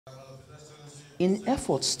In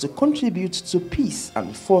efforts to contribute to peace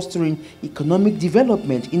and fostering economic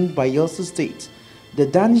development in Bayelsa State, the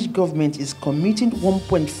Danish government is committing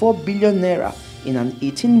 1.4 billion naira in an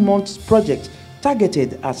 18-month project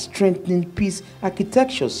targeted at strengthening peace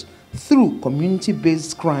architectures through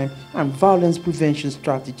community-based crime and violence prevention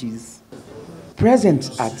strategies.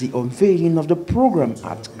 Present at the unveiling of the program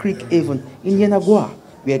at Creek Haven in Yenagoa,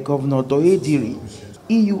 where Governor Doye,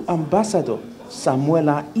 EU Ambassador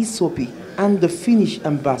Samuela Isopi, and the Finnish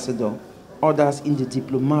ambassador. Others in the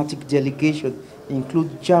diplomatic delegation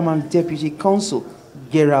include German Deputy Consul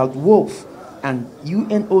Gerald Wolf and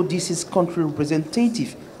UNODC's country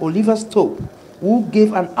representative Oliver Stope, who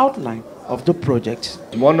gave an outline of the project.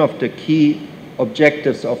 One of the key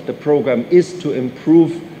objectives of the program is to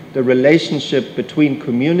improve the relationship between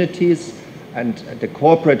communities and the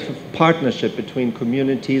cooperative partnership between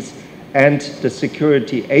communities and the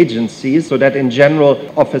security agencies, so that in general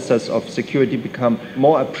officers of security become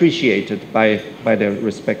more appreciated by their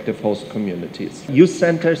respective host communities. Youth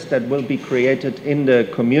centers that will be created in the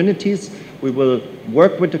communities. We will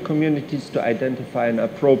work with the communities to identify an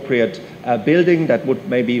appropriate building that would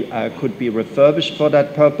maybe could be refurbished for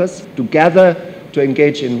that purpose, together to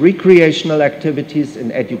engage in recreational activities,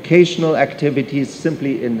 in educational activities,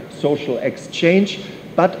 simply in social exchange,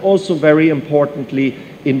 but also very importantly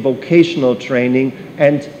in vocational training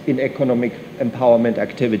and in economic empowerment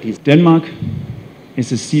activities. Denmark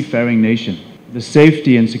is a seafaring nation. The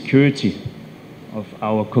safety and security of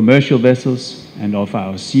our commercial vessels and of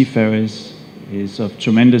our seafarers is of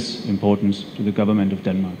tremendous importance to the government of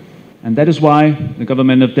Denmark. And that is why the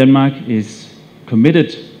government of Denmark is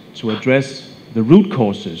committed to address the root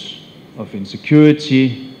causes of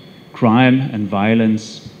insecurity, crime and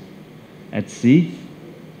violence at sea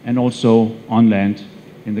and also on land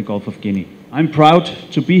in the Gulf of Guinea. I'm proud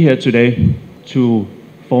to be here today to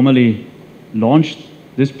formally launch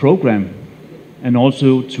this program and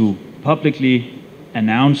also to publicly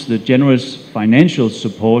announce the generous financial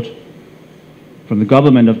support from the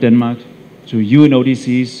government of Denmark to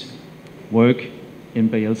UNODC's work in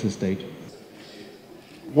Bayelsa State.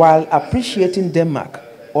 While appreciating Denmark,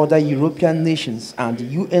 other European nations and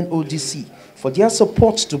UNODC for their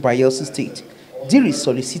support to Bayelsa State, Diri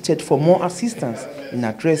solicited for more assistance in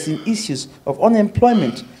addressing issues of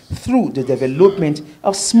unemployment through the development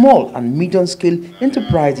of small and medium-scale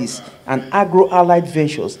enterprises and agro-allied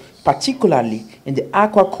ventures, particularly in the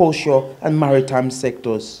aquaculture and maritime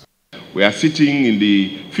sectors. We are sitting in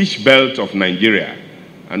the fish belt of Nigeria,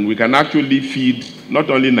 and we can actually feed not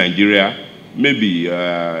only Nigeria, maybe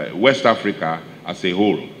West Africa as a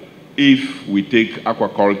whole, if we take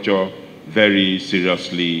aquaculture very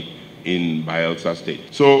seriously in Bayelsa State.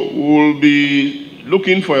 So we'll be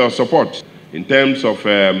looking for your support in terms of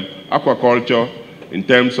aquaculture, in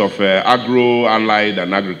terms of agro-allied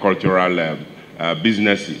and agricultural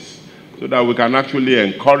businesses, so that we can actually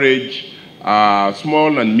encourage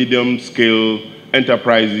small and medium-scale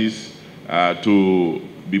enterprises to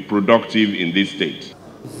be productive in this state.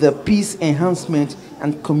 The Peace Enhancement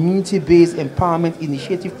and Community-Based Empowerment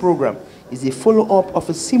Initiative Program is a follow-up of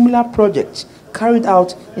a similar project carried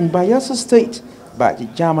out in Bayelsa State by the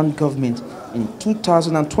German government in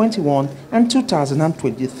 2021 and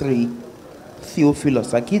 2023.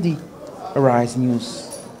 Theophilus Agidi, Arise News.